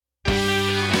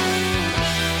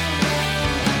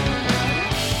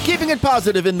Swinging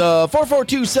positive in the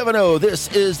 44270.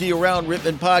 This is the Around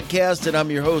Rittman podcast, and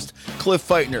I'm your host, Cliff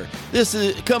Feitner. This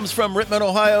comes from Rittman,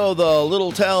 Ohio, the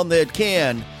little town that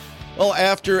can. Well,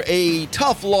 after a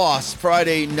tough loss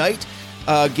Friday night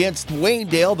against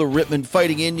Waynedale, the Rittman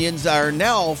Fighting Indians are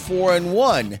now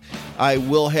 4-1. I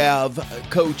will have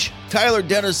Coach Tyler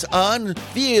Dennis on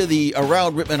via the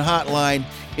Around Rittman hotline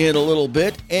in a little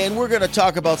bit, and we're going to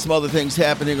talk about some other things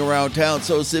happening around town,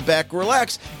 so sit back,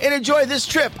 relax, and enjoy this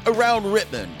trip around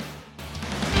Rittman.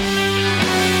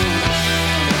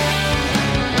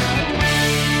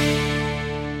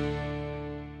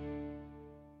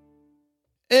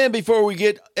 And before we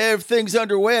get things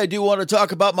underway, I do want to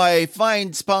talk about my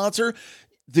fine sponsor,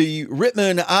 the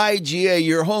Rittman IGA,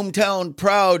 your hometown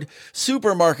proud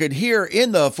supermarket here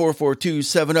in the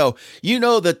 44270. You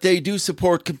know that they do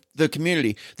support the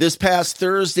community. This past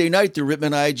Thursday night, the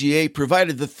Rittman IGA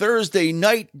provided the Thursday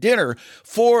night dinner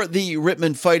for the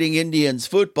Rittman Fighting Indians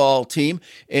football team.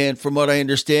 And from what I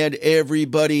understand,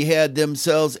 everybody had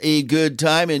themselves a good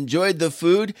time, enjoyed the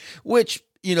food, which,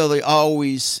 you know,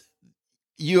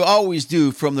 you always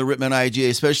do from the Rittman IGA,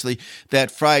 especially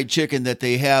that fried chicken that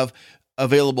they have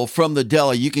available from the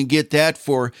deli. You can get that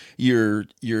for your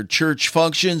church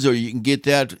functions, or you can get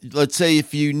that, let's say,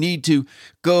 if you need to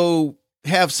go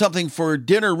have something for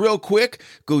dinner real quick,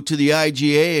 go to the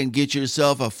IGA and get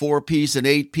yourself a 4-piece, an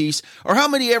 8-piece, or how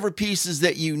many ever pieces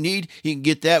that you need. You can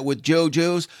get that with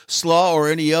JoJo's, slaw, or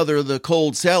any other of the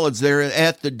cold salads there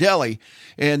at the deli.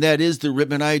 And that is the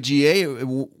Rittman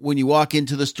IGA. When you walk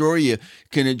into the store, you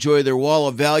can enjoy their wall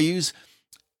of values,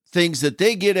 things that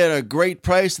they get at a great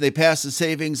price. They pass the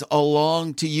savings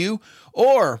along to you,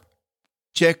 or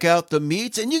check out the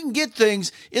meats, and you can get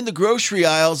things in the grocery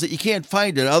aisles that you can't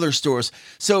find at other stores.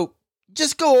 So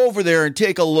just go over there and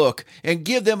take a look and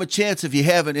give them a chance if you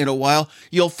haven't in a while.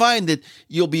 You'll find that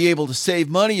you'll be able to save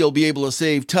money, you'll be able to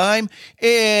save time,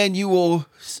 and you will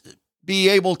be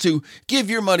able to give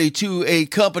your money to a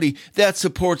company that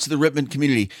supports the Rittman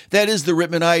community. That is the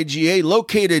Rittman IGA,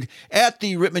 located at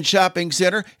the Rittman Shopping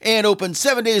Center and open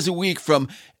 7 days a week from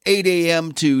 8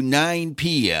 a.m. to 9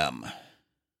 p.m.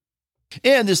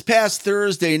 And this past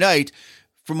Thursday night,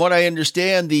 from what I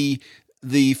understand, the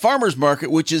farmers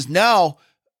market, which is now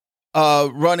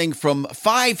running from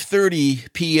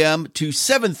 5:30 p.m. to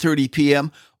 7:30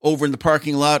 p.m. over in the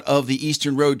parking lot of the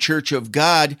Eastern Road Church of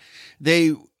God,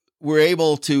 they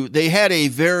had a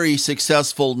very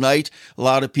successful night. A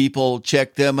lot of people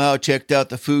checked them out, checked out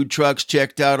the food trucks,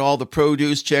 checked out all the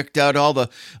produce, checked out all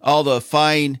the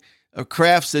fine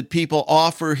crafts that people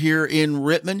offer here in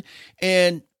Rittman,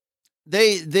 and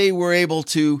they were able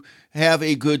to have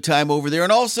a good time over there.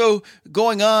 And also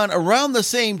going on around the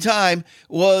same time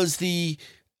was the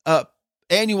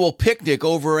annual picnic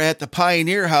over at the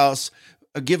Pioneer House,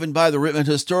 given by the Rittman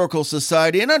Historical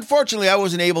Society. And unfortunately, I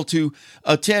wasn't able to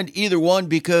attend either one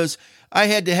because I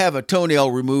had to have a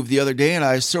toenail removed the other day, and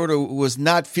I sort of was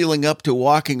not feeling up to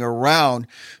walking around.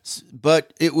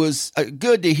 But it was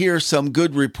good to hear some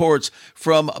good reports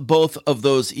from both of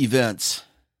those events.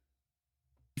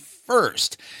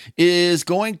 First is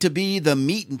going to be the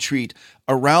meet and treat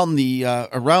around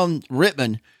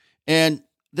Rittman, and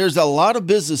there's a lot of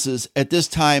businesses at this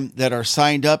time that are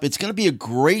signed up. It's going to be a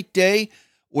great day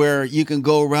where you can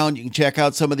go around, you can check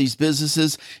out some of these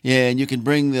businesses, and you can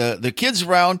bring the kids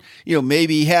around,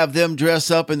 maybe have them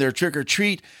dress up in their trick or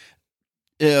treat,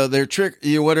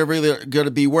 whatever they're going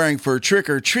to be wearing for trick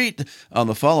or treat on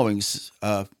the following.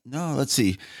 Let's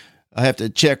see. I have to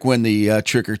check when the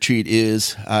trick or treat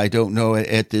is. I don't know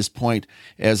at this point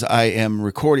as I am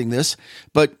recording this,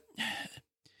 but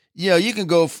you can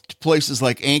go to places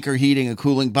like Anchor Heating and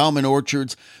Cooling, Bauman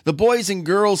Orchards, the Boys and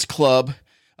Girls Club,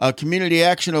 Community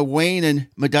Action of Wayne and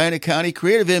Medina County,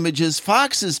 Creative Images,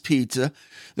 Fox's Pizza,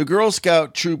 the Girl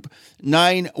Scout Troop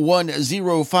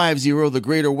 91050, the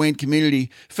Greater Wayne Community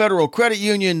Federal Credit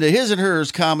Union, the His and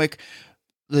Hers Comic,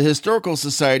 the Historical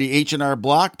Society, H&R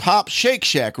Block, Pop Shake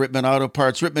Shack, Rittman Auto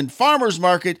Parts, Rittman Farmers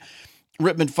Market,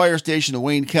 Rittman Fire Station, the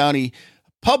Wayne County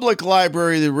Public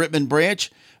Library, the Rittman Branch,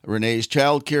 Renee's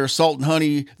Child Care, Salt and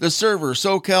Honey, The Server,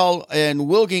 SoCal, and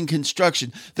Wilging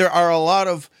Construction. There are a lot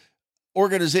of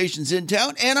organizations in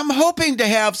town, and I'm hoping to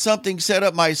have something set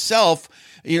up myself,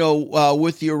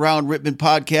 with the Around Rittman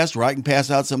podcast, where I can pass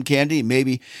out some candy,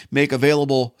 maybe make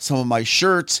available some of my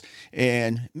shirts,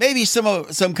 and maybe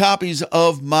some copies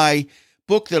of my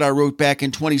book that I wrote back in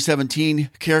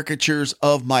 2017, Caricatures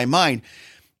of My Mind.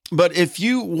 But if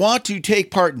you want to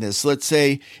take part in this, let's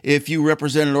say if you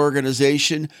represent an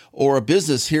organization or a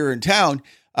business here in town,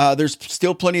 there's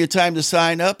still plenty of time to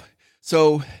sign up.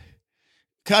 So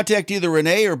contact either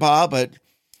Renee or Bob, but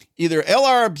either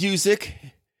LR Busick,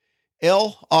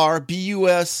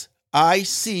 LRBUSIC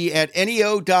at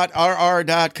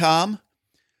neo.rr.com,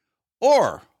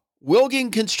 or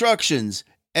Wilging Constructions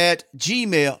at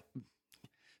Gmail.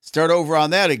 Start over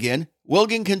on that again.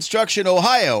 Wilging Construction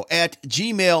Ohio at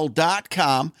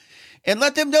gmail.com, and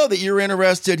let them know that you're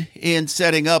interested in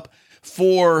setting up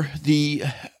for the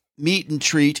meet and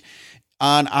treat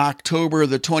on October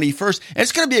the 21st. And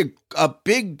it's going to be a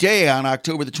big day on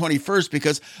October the 21st,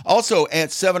 because also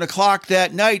at 7 o'clock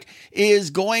that night is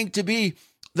going to be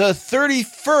the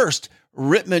 31st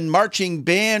Rittman Marching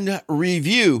Band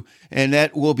Review, and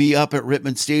that will be up at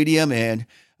Rittman Stadium, and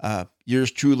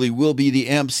yours truly will be the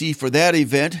MC for that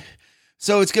event.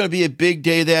 So it's going to be a big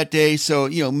day that day. So,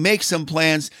 make some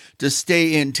plans to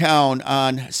stay in town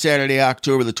on Saturday,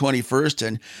 October the 21st.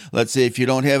 And let's say if you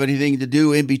don't have anything to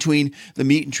do in between the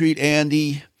meet and treat and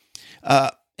the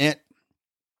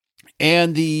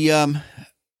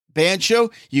band show,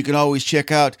 you can always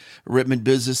check out Rittman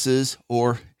businesses,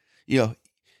 or,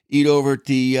 eat over at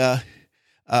the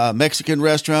Mexican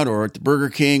restaurant or at the Burger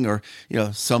King, or,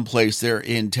 someplace there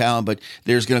in town. But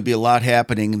there's going to be a lot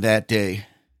happening that day.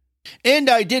 And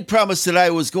I did promise that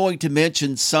I was going to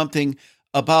mention something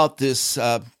about this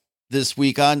this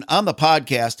week on the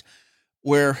podcast,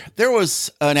 where there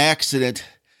was an accident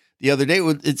the other day.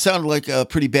 It sounded like a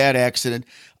pretty bad accident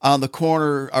on the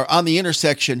corner, or on the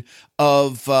intersection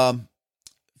of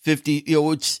 50,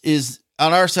 which is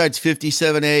on our side's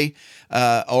 57A,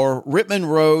 or Rittman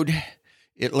Road.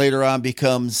 It later on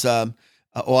becomes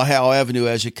Ohio Avenue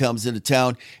as it comes into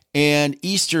town, and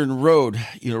Eastern Road,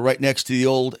 right next to the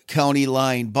old County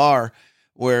Line bar,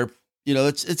 where,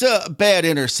 it's a bad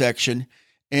intersection,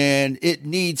 and it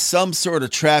needs some sort of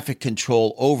traffic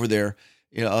control over there.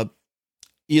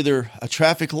 Either a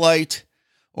traffic light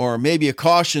or maybe a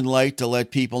caution light to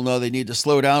let people know they need to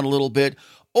slow down a little bit,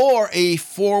 or a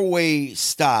four-way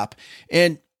stop.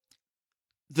 And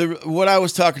what I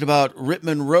was talking about,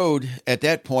 Rittman Road at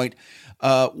that point,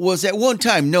 was at one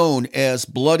time known as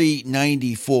Bloody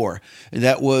 94. And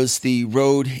that was the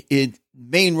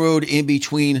main road in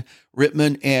between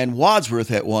Rittman and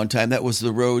Wadsworth at one time. That was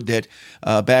the road that,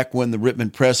 back when the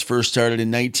Rittman Press first started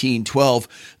in 1912,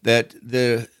 that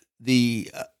the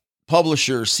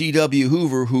publisher C.W.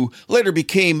 Hoover, who later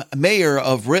became mayor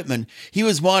of Rittman, he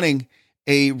was wanting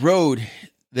a road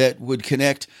that would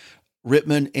connect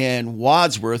Rittman and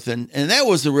Wadsworth, and that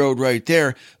was the road right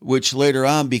there, which later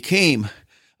on became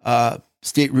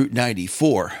State Route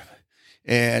 94.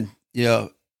 And, to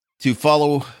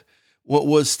follow what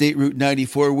was State Route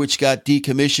 94, which got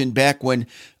decommissioned back when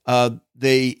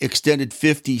they extended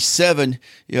 57,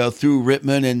 through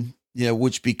Rittman, and,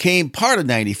 which became part of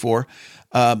 94.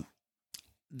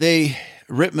 The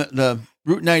Route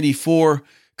 94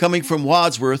 coming from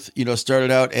Wadsworth, started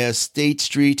out as State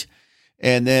Street,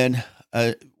 and then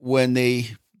when they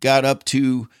got up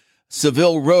to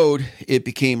Seville Road, it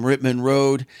became Rittman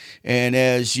Road. And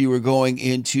as you were going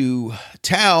into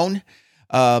town,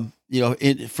 from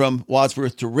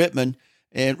Wadsworth to Rittman,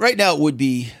 and right now it would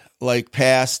be like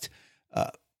past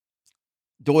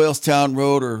Doylestown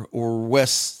Road or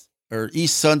West or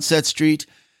East Sunset Street.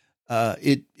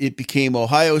 It became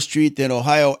Ohio Street, then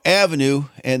Ohio Avenue,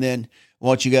 and then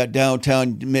once you got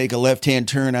downtown, you make a left-hand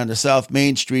turn onto South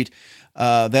Main Street.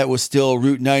 That was still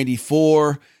Route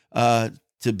 94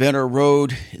 to Benner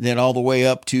Road, and then all the way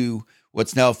up to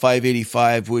what's now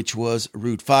 585, which was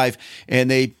Route 5.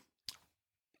 And they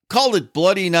called it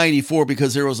Bloody 94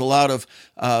 because there was a lot of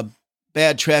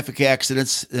bad traffic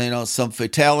accidents, some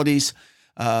fatalities,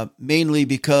 mainly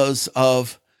because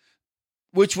of,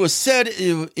 which was said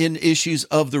in issues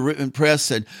of the Rittman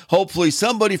Press. And hopefully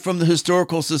somebody from the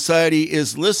Historical Society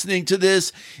is listening to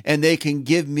this, and they can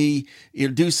give me,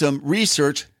 do some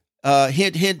research,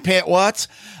 hint, hint, Pat Watts,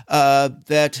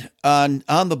 that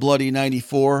on the Bloody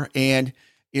 94, and,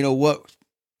 and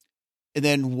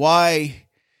then why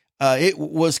it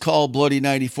was called Bloody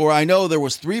 94. I know there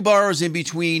was 3 bars in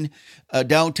between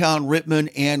downtown Rittman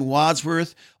and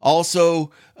Wadsworth.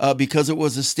 Also, because it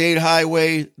was a state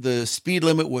highway, the speed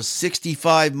limit was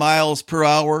 65 miles per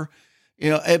hour.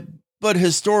 But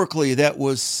historically, that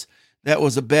was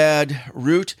a bad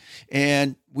route,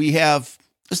 and we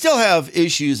still have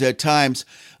issues at times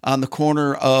on the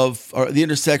corner of, or the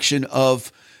intersection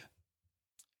of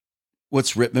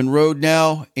what's Rittman Road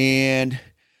now and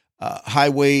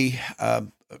Highway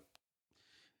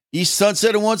East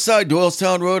Sunset on one side,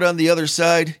 Doylestown Road on the other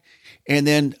side, and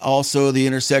then also the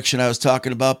intersection I was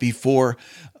talking about before,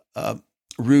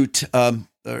 Route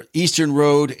Eastern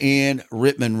Road and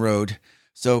Rittman Road.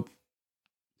 So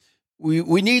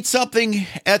we need something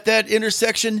at that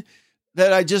intersection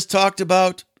that I just talked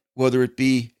about, whether it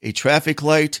be a traffic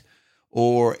light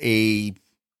or a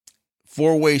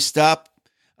four-way stop,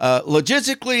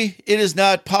 logistically, it is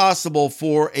not possible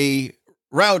for a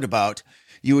roundabout.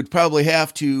 You would probably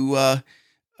have to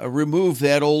remove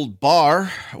that old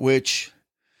bar, which,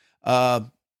 at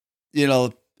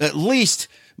least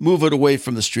move it away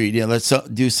from the street. Let's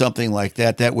do something like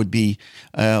that. That would be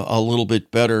a little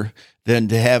bit better than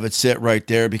to have it sit right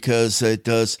there, because it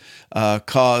does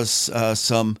cause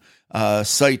some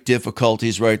sight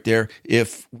difficulties right there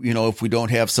if we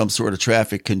don't have some sort of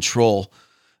traffic control.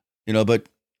 But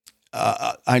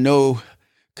I know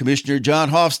Commissioner John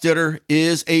Hofstetter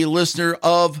is a listener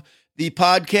of the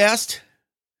podcast,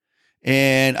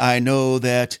 and I know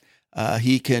that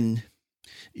he can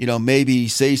maybe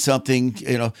say something,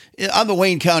 on the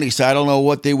Wayne County side. I don't know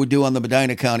what they would do on the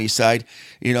Medina County side.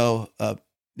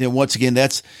 Then once again,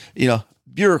 that's,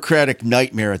 bureaucratic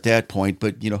nightmare at that point,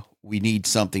 but, we need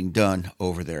something done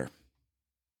over there.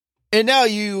 And now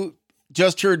you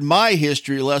just heard my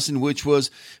history lesson, which was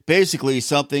basically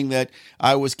something that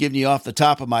I was giving you off the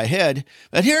top of my head.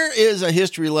 But here is a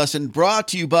history lesson brought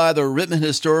to you by the Rittman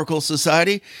Historical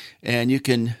Society, and you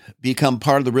can become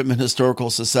part of the Rittman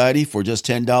Historical Society for just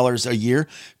 $10 a year.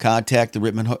 Contact the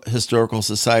Rittman Historical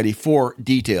Society for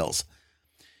details.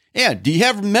 And do you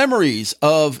have memories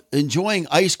of enjoying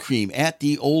ice cream at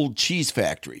the old cheese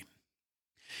factory?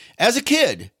 As a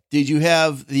kid, did you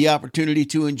have the opportunity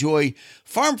to enjoy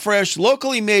farm fresh,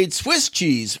 locally made Swiss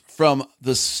cheese from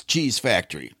the cheese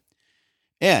factory?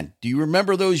 And do you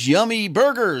remember those yummy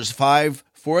burgers, 5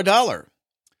 for $1?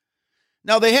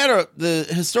 Now, the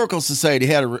Historical Society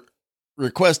had a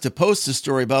request to post a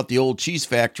story about the old cheese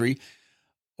factory,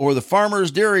 or the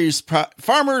Farmers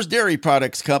Dairy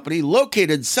Products Company,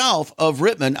 located south of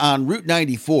Rittman on Route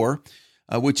 94,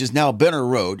 which is now Benner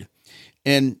Road.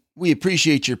 And we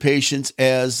appreciate your patience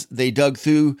as they dug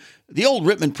through the old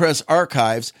Rittman Press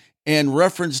archives and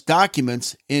referenced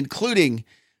documents, including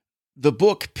the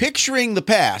book Picturing the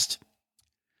Past,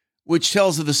 which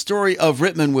tells of the story of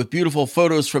Rittman with beautiful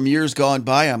photos from years gone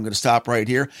by. I'm going to stop right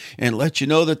here and let you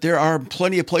know that there are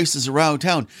plenty of places around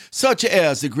town, such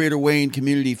as the Greater Wayne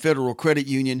Community Federal Credit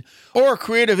Union or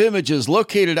Creative Images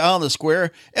located on the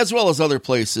square, as well as other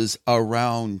places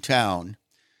around town.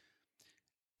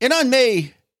 And on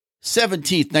May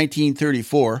 17th,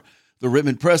 1934, the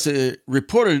Rittman Press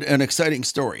reported an exciting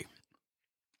story.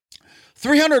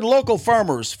 300 local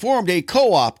farmers formed a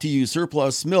co-op to use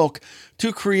surplus milk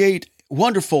to create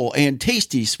wonderful and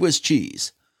tasty Swiss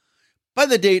cheese. By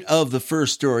the date of the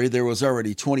first story, there was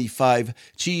already 25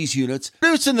 cheese units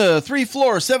produced in the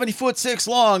 3-floor, 70-foot 6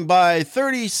 long by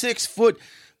 36-foot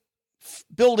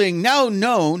building now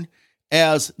known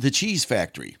as the Cheese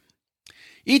Factory.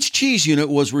 Each cheese unit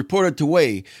was reported to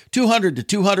weigh 200 to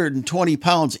 220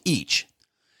 pounds each.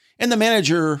 And the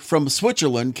manager from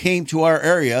Switzerland came to our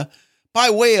area by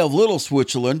way of Little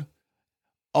Switzerland,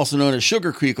 also known as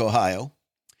Sugar Creek, Ohio.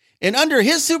 And under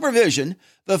his supervision,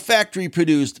 the factory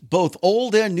produced both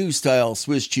old and new style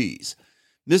Swiss cheese.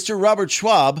 Mr. Robert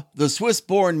Schwab, the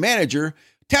Swiss-born manager,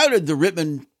 touted to the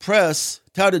Rittman Press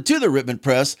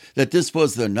that this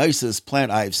was the nicest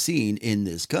plant I've seen in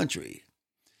this country.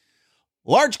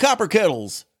 Large copper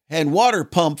kettles and water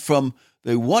pumped from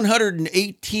the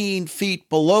 118 feet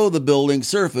below the building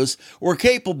surface were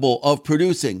capable of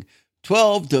producing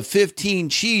 12 to 15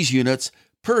 cheese units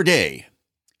per day.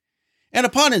 And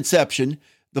upon inception,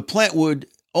 the plant would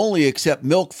only accept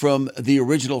milk from the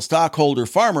original stockholder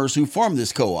farmers who formed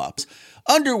this co-op.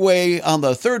 Underway on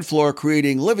the 3rd floor,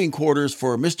 creating living quarters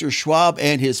for Mr. Schwab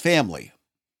and his family.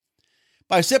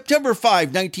 By September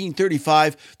 5,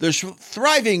 1935, the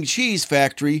thriving cheese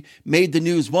factory made the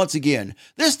news once again,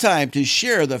 this time to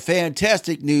share the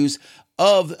fantastic news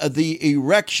of the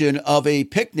erection of a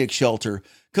picnic shelter,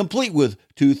 complete with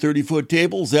 2 30-foot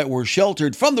tables that were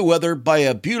sheltered from the weather by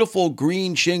a beautiful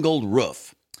green shingled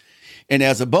roof. And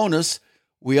as a bonus,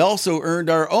 we also earned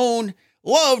our own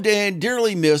loved and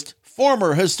dearly missed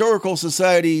former Historical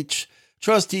Society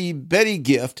trustee Betty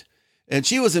Gift, and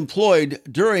she was employed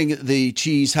during the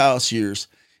Cheese House years,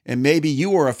 and maybe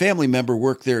you or a family member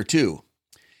worked there too.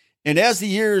 And as the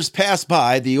years passed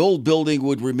by, the old building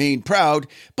would remain proud,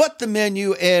 but the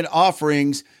menu and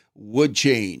offerings would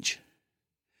change.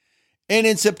 And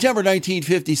in September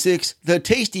 1956, the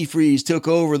Tasty Freeze took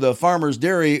over the Farmer's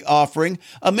Dairy, offering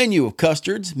a menu of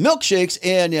custards, milkshakes,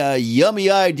 and yummy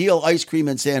ideal ice cream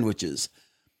and sandwiches.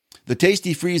 The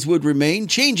Tasty Freeze would remain,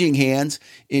 changing hands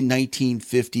in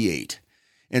 1958.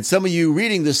 And some of you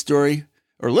reading this story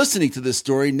or listening to this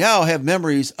story now have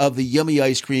memories of the yummy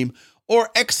ice cream or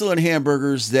excellent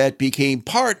hamburgers that became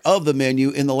part of the menu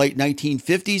in the late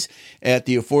 1950s at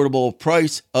the affordable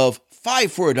price of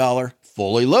 $5 for $1,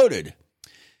 fully loaded.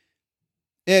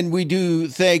 And we do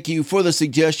thank you for the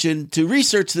suggestion to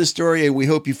research this story, and we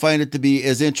hope you find it to be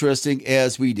as interesting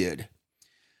as we did.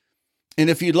 And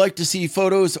if you'd like to see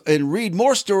photos and read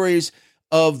more stories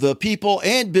of the people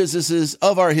and businesses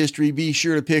of our history, be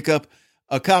sure to pick up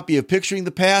a copy of Picturing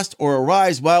the Past or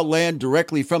Arise Wildland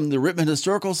directly from the Rittman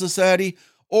Historical Society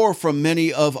or from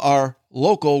many of our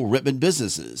local Rittman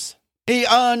businesses. Hey,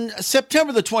 on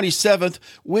September the 27th,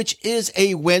 which is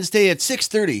a Wednesday at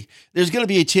 6:30, there's going to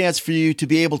be a chance for you to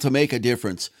be able to make a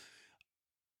difference.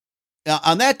 Now,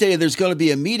 on that day, there's going to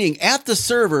be a meeting at the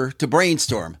server to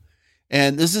brainstorm.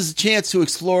 And this is a chance to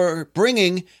explore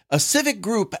bringing a civic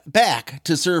group back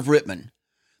to serve Rittman.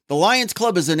 The Lions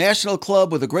Club is a national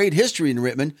club with a great history in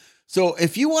Rittman. So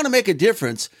if you want to make a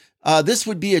difference, this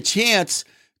would be a chance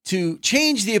to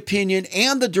change the opinion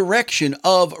and the direction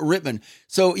of Rittman.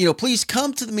 So, please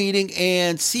come to the meeting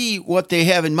and see what they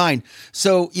have in mind.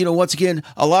 So, once again,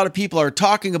 a lot of people are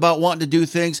talking about wanting to do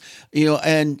things,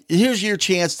 and here's your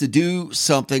chance to do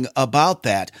something about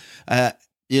that.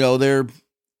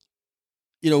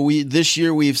 This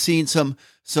year we've seen some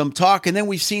talk, and then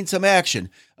we've seen some action.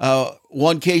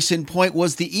 One case in point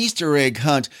was the Easter egg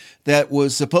hunt that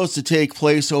was supposed to take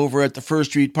place over at the First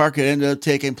Street Park. It ended up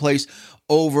taking place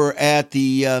over at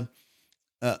the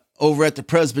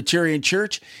Presbyterian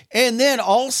Church, and then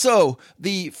also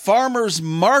the farmers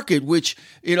market, which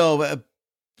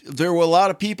there were a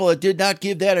lot of people that did not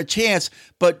give that a chance,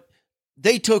 but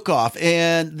they took off,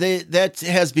 and that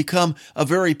has become a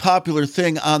very popular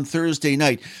thing on Thursday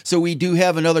night. So we do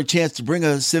have another chance to bring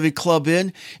a civic club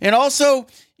in, and also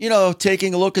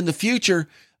taking a look in the future,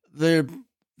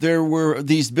 there were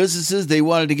these businesses, they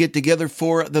wanted to get together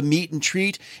for the meet and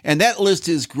treat, and that list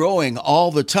is growing all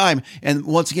the time. And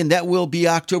once again, that will be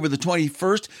October the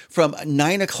 21st from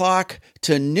 9 o'clock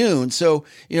to noon. So,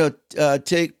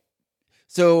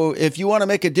 So if you want to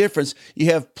make a difference,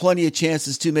 you have plenty of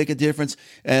chances to make a difference.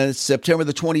 And it's September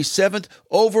the 27th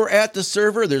over at the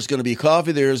server. There's going to be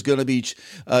coffee. There's going to be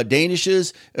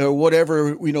danishes or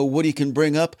whatever, Woody can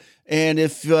bring up. And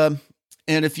if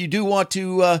you do want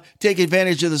to take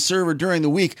advantage of the server during the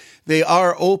week, they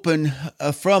are open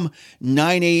from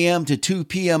 9 a.m. to 2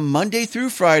 p.m. Monday through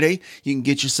Friday. You can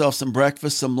get yourself some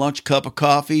breakfast, some lunch, cup of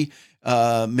coffee,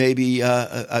 maybe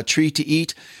a treat to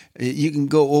eat. You can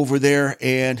go over there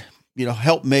and,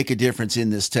 help make a difference in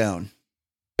this town.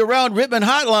 Around Rittman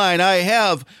Hotline, I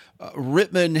have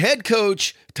Rittman head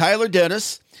coach Tyler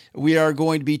Dennis. We are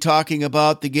going to be talking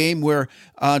about the game where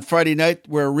on Friday night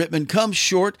where Rittman comes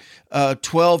short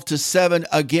 12-7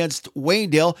 against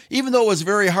Waynedale. Even though it was a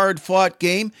very hard-fought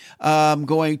game, I'm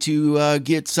going to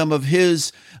get some of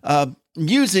his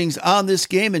musings on this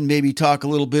game and maybe talk a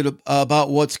little bit about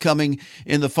what's coming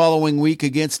in the following week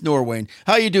against Norway.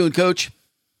 How you doing, Coach?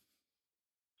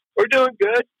 We're doing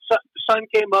good. The sun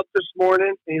came up this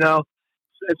morning.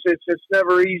 It's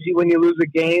never easy when you lose a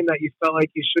game that you felt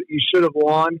like you should have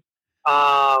won.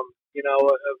 The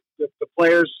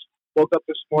players woke up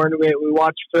this morning. We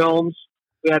watched films.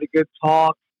 We had a good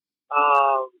talk.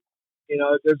 It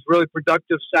was a really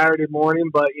productive Saturday morning.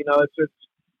 But it's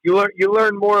you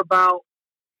learn more about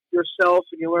yourself,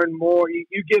 and you learn more.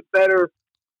 You get better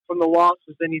from the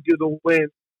losses than you do the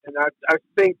wins. And I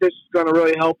think this is going to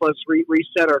really help us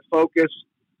reset our focus.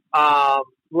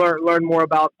 Learn more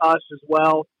about us as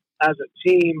well as a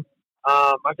team.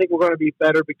 I think we're going to be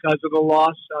better because of the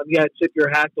loss. Tip your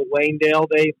hat to Waynedale.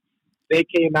 They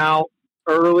came out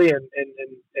early and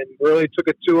really took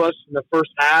it to us in the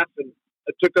first half, and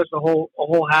it took us a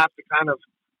whole half to kind of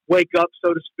wake up,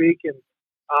 so to speak. And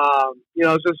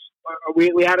it's just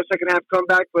we had a second half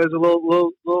comeback, but it was a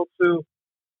little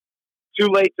too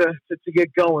late to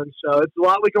get going. So it's a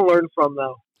lot we can learn from,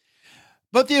 though.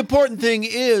 But the important thing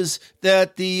is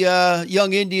that the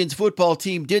Young Indians football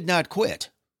team did not quit.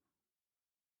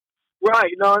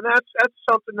 Right. No, and that's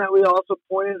something that we also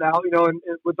pointed out, and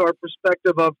with our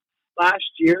perspective of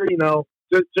last year,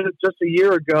 just a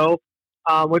year ago,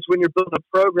 which when you're building a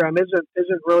program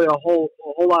isn't really a whole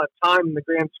lot of time in the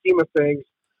grand scheme of things.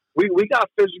 We got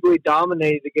physically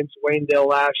dominated against Waynedale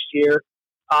last year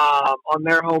on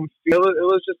their home field. It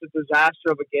was just a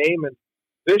disaster of a game. And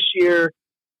this year,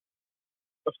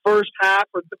 the first half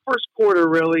or the first quarter,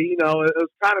 really, it was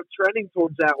kind of trending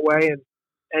towards that way.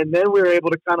 And then we were able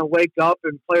to kind of wake up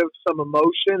and play with some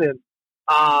emotion. And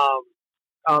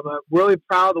I'm really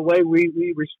proud of the way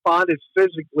we responded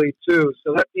physically too.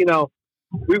 So that,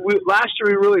 we last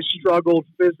year we really struggled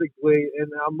physically, and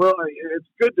it's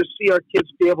good to see our kids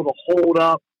be able to hold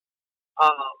up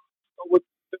with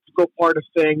the difficult part of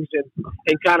things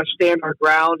and kind of stand our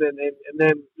ground and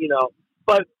then,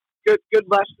 but good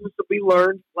lessons to be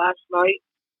learned last night,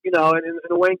 and in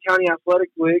the Wayne County Athletic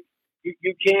League, you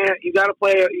got to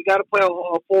play a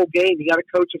full game. You got to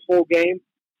coach a full game.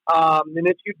 And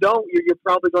if you don't, you're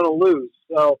probably going to lose.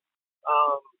 So,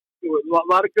 a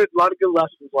lot of good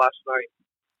lessons last night.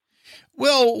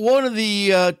 Well, one of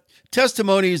the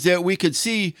testimonies that we could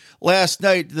see last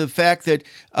night, the fact that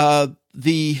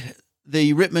the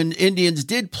Richmond Indians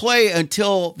did play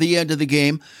until the end of the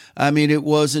game. I mean, it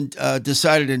wasn't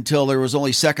decided until there was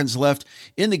only seconds left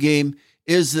in the game.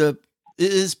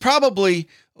 Is probably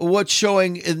what's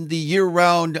showing in the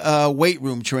year-round weight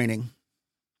room training.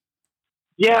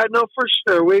 Yeah, no, for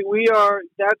sure. We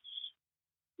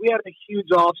had a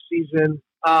huge off season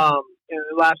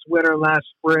last winter and last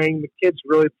spring. The kids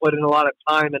really put in a lot of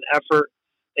time and effort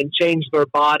and changed their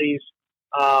bodies.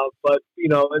 But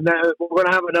and then we're going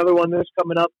to have another one this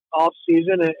coming up off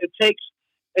season.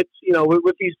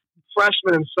 With these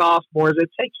freshmen and sophomores, it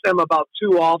takes them about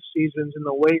 2 off seasons in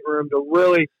the weight room to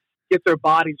really get their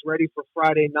bodies ready for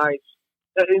Friday nights.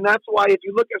 And that's why if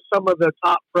you look at some of the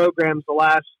top programs the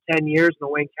last 10 years in the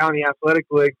Wayne County Athletic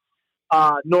League,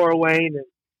 Norwayne and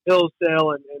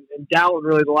Hillsdale and Dalton,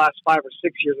 really the last 5 or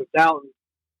 6 years of Dalton,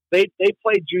 they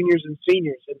play juniors and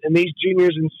seniors. And these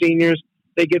juniors and seniors,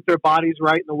 they get their bodies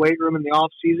right in the weight room in the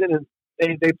off season,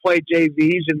 and they play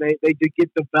JVs and they get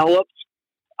developed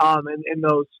in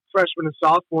those freshman and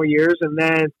sophomore years. And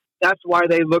then that's why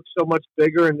they look so much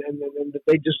bigger and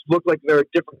they just look like they're a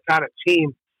different kind of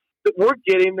team. But we're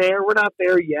getting there. We're not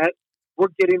there yet. We're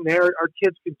getting there. Our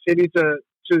kids continue to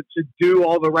do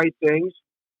all the right things.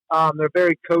 They're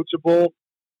very coachable.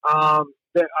 I'm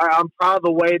proud of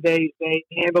the way they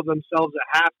handled themselves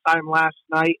at halftime last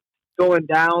night, going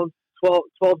down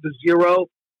 12-0,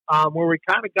 where we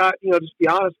kind of got, just be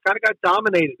honest, kind of got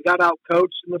dominated. We got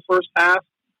outcoached in the first half.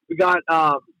 We got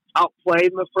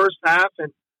outplayed in the first half,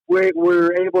 and we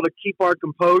were able to keep our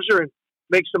composure and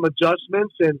make some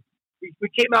adjustments. And we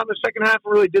came out in the second half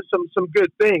and really did some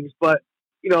good things. But,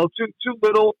 too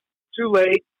little, too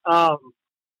late.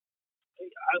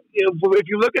 If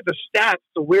you look at the stats,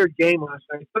 it's a weird game last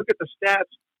night. Look at the stats.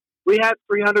 We had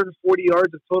 340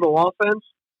 yards of total offense.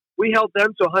 We held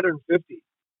them to 150.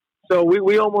 So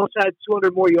we almost had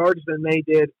 200 more yards than they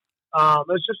did.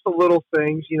 It's just the little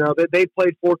things, they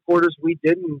played 4 quarters. We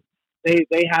didn't.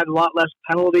 They had a lot less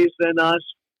penalties than us,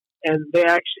 and they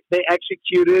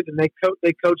executed and they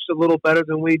coached a little better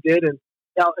than we did. And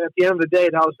at the end of the day,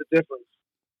 that was the difference.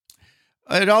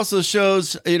 It also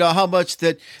shows, how much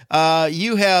that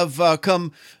you have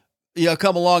come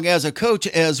along as a coach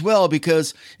as well,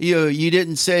 because you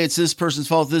didn't say it's this person's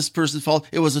fault.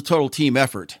 It was a total team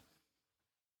effort.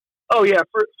 Oh yeah,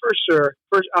 for sure,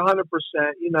 for 100%.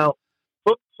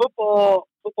 Football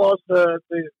is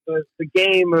the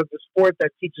game or the sport that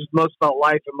teaches most about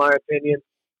life, in my opinion.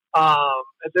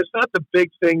 It's not the big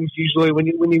things usually. When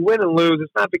you win and lose,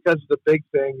 it's not because of the big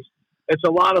things. It's a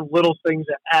lot of little things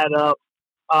that add up.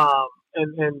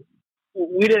 And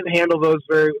we didn't handle those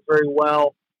very, very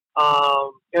well.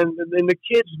 And the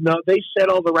kids they said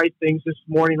all the right things this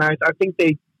morning. I think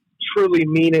they truly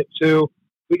mean it too.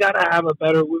 We got to have a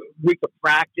better week of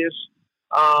practice.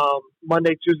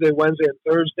 Monday, Tuesday, Wednesday, and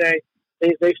Thursday.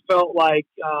 They felt like,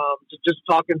 just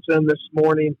talking to them this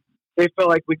morning, they felt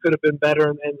like we could have been better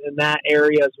in that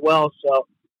area as well. So,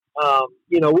 I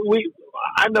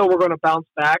know we're going to bounce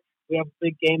back. We have a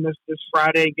big game this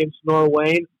Friday against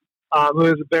Norwayne, who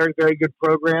is a very, very good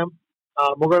program.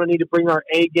 We're going to need to bring our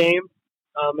A game,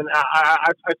 and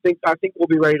I think we'll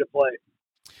be ready to play.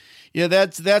 Yeah,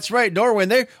 that's right. Norwayne,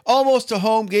 they're almost a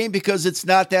home game because it's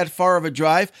not that far of a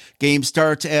drive. Game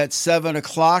starts at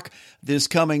 7:00 this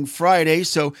coming Friday.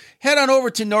 So head on over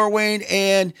to Norwayne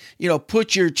and,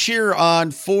 put your cheer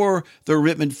on for the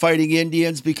Richmond Fighting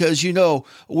Indians, because,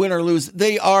 win or lose,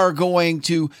 they are going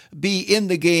to be in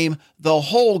the game the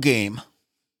whole game.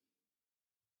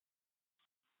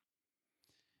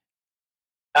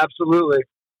 Absolutely.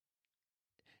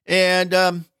 And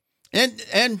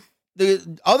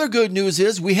the other good news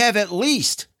is we have at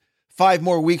least 5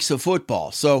 more weeks of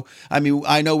football. So,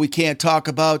 I know we can't talk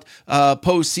about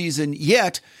postseason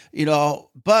yet,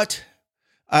 but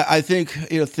I think,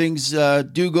 things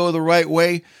do go the right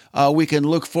way. We can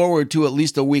look forward to at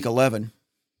least a week 11.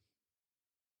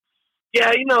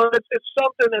 Yeah, it's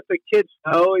something that the kids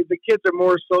know. The kids are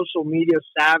more social media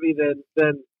savvy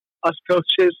than us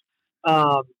coaches.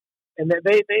 And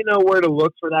they know where to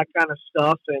look for that kind of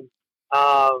stuff.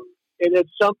 And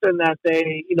it's something that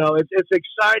they, it's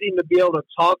exciting to be able to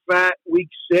talk that week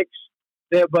 6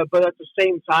 But at the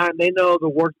same time, they know the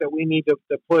work that we need to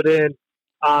put in,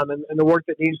 and the work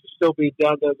that needs to still be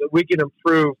done that we can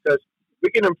improve, because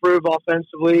we can improve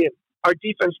offensively. And our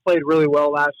defense played really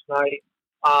well last night.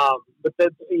 But then,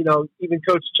 even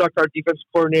Coach Chuck, our defense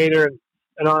coordinator,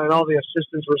 and all the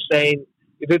assistants were saying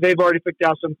they've already picked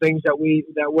out some things that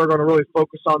we're going to really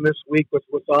focus on this week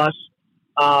with us,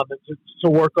 to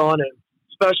work on. And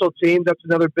special teams, that's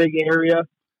another big area.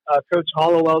 Coach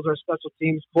Hollowell's our special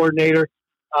teams coordinator.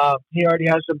 He already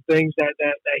has some things that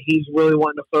he's really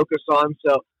wanting to focus on.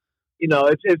 So,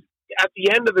 it's at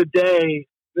the end of the day,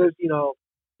 there's,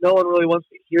 no one really wants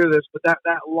to hear this, but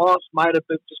that loss might have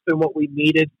been what we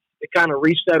needed to kind of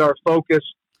reset our focus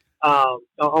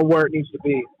on where it needs to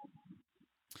be.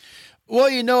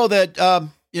 Well, that,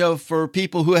 for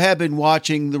people who have been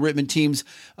watching the Rittman teams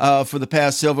for the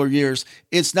past several years,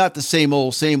 it's not the same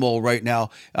old right now.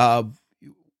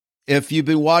 If you've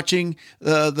been watching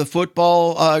the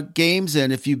football games,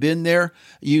 and if you've been there,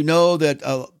 you know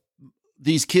that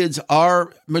these kids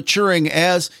are maturing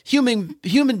as human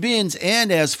beings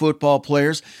and as football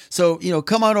players. So,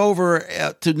 come on over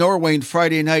to Norwayne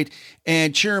Friday night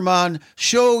and cheer them on.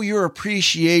 Show your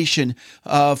appreciation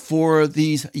for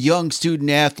these young student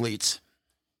athletes.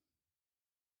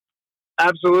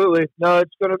 Absolutely. No,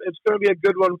 it's gonna be a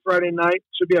good one Friday night.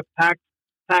 Should be a packed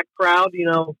crowd.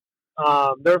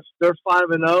 They're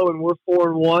 5-0 and we're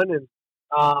 4-1, and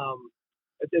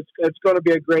it's going to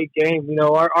be a great game.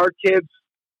 Our kids,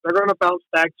 they're going to bounce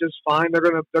back just fine. They're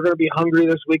going to be hungry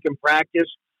this week in practice.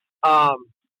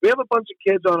 We have a bunch of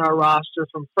kids on our roster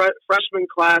from freshman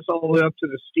class all the way up to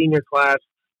the senior class.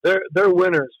 They're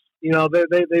winners.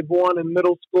 They've won in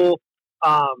middle school.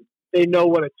 They know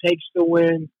what it takes to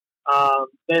win.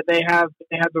 They have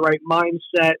the right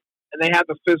mindset, and they have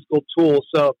the physical tools.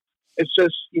 So it's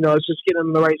just getting them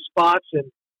in the right spots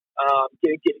and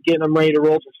getting them ready to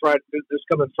roll for this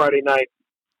coming Friday night.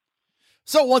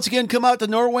 So once again, come out to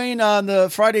Norwayne on the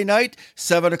Friday night.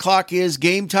 7:00 is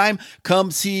game time.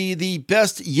 Come see the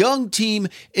best young team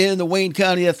in the Wayne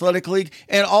County Athletic League,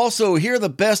 and also hear the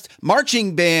best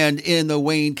marching band in the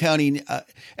Wayne County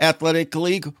Athletic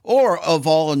League, or of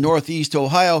all in Northeast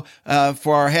Ohio,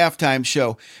 for our halftime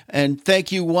show. And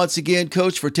thank you once again,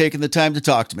 Coach, for taking the time to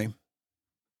talk to me.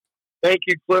 Thank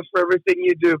you, Cliff, for everything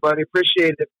you do, buddy.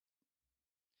 Appreciate it.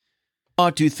 I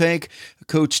want to thank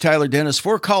Coach Tyler Dennis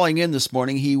for calling in this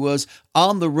morning. He was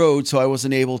on the road, so I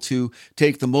wasn't able to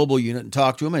take the mobile unit and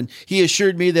talk to him. And he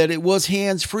assured me that it was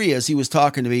hands-free as he was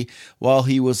talking to me while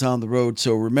he was on the road.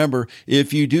 So remember,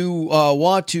 if you do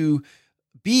want to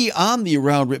be on the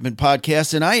Around Rittman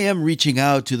podcast, and I am reaching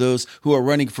out to those who are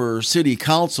running for city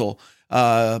council,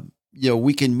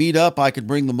 we can meet up. I can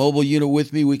bring the mobile unit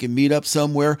with me. We can meet up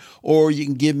somewhere, or you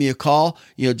can give me a call.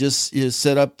 Just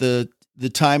set up the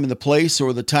time and the place,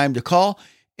 or the time to call,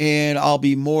 and I'll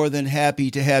be more than happy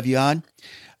to have you on.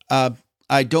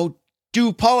 I don't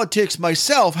do politics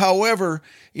myself. However,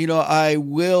 I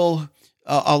will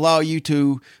allow you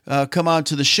to come on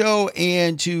to the show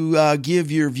and to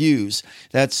give your views.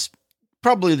 That's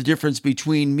probably the difference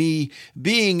between me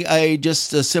being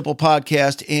just a simple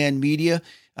podcast and media.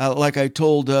 Like I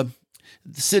told the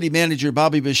city manager,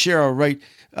 Bobby Bashara,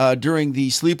 during the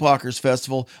Sleepwalkers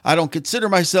Festival, I don't consider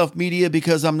myself media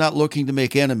because I'm not looking to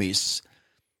make enemies.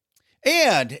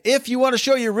 And if you want to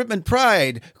show your Rittman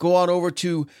pride, go on over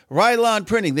to Rylan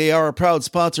Printing. They are a proud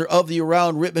sponsor of the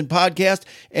Around Rittman podcast,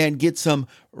 and get some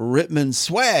Rittman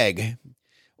swag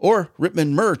or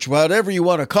Rittman merch, whatever you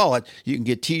want to call it. You can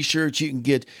get t-shirts, you can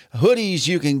get hoodies,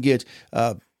 you can get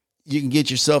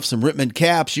yourself some Rittman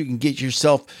caps, you can get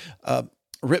yourself a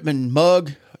Rittman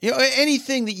mug.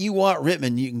 Anything that you want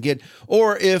Rittman, you can get.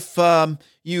 Or if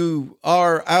you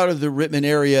are out of the Rittman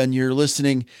area and you're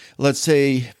listening, let's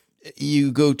say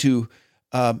you go to,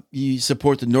 you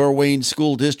support the Norwayne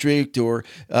School District, or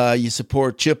you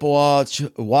support Chippewa,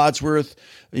 Wadsworth,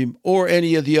 or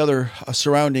any of the other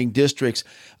surrounding districts,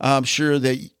 I'm sure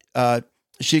that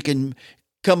she can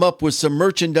come up with some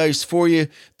merchandise for you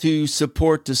to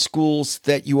support the schools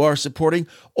that you are supporting.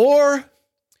 Or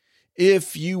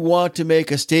if you want to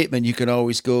make a statement, you can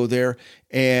always go there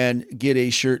and get a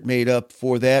shirt made up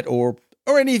for that, or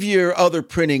any of your other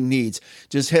printing needs.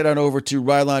 Just head on over to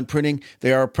Rylan Printing.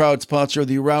 They are a proud sponsor of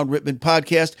the Around Rittman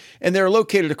podcast, and they're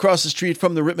located across the street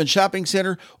from the Rittman Shopping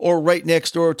Center, or right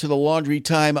next door to the Laundry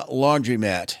Time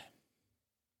Laundromat.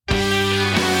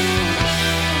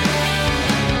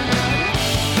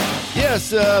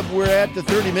 Yes, we're at the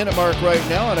 30-minute mark right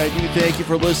now, and I do thank you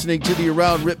for listening to the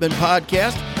Around Rittman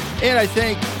podcast. And I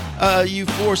thank you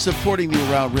for supporting the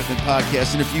Around Rittman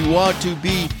podcast. And if you want to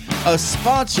be a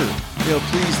sponsor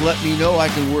please let me know. I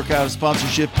can work out a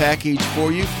sponsorship package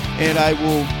for you, and I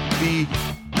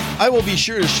will be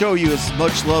sure to show you as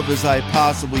much love as I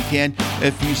possibly can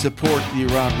if you support the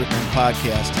Around Richmond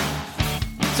podcast.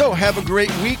 So have a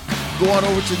great week. Go on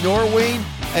over to Norway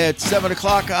at 7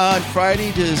 o'clock on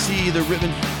Friday to see the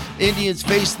Richmond Indians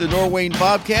face the Norway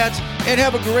Bobcats. And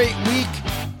have a great week.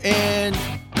 And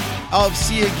I'll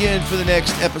see you again for the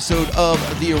next episode of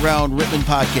the Around Richmond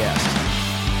podcast.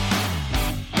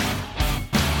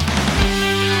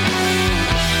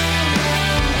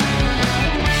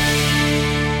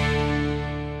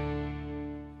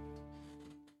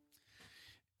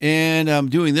 And I'm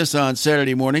doing this on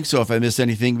Saturday morning, so if I miss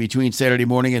anything between Saturday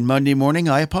morning and Monday morning,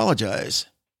 I apologize.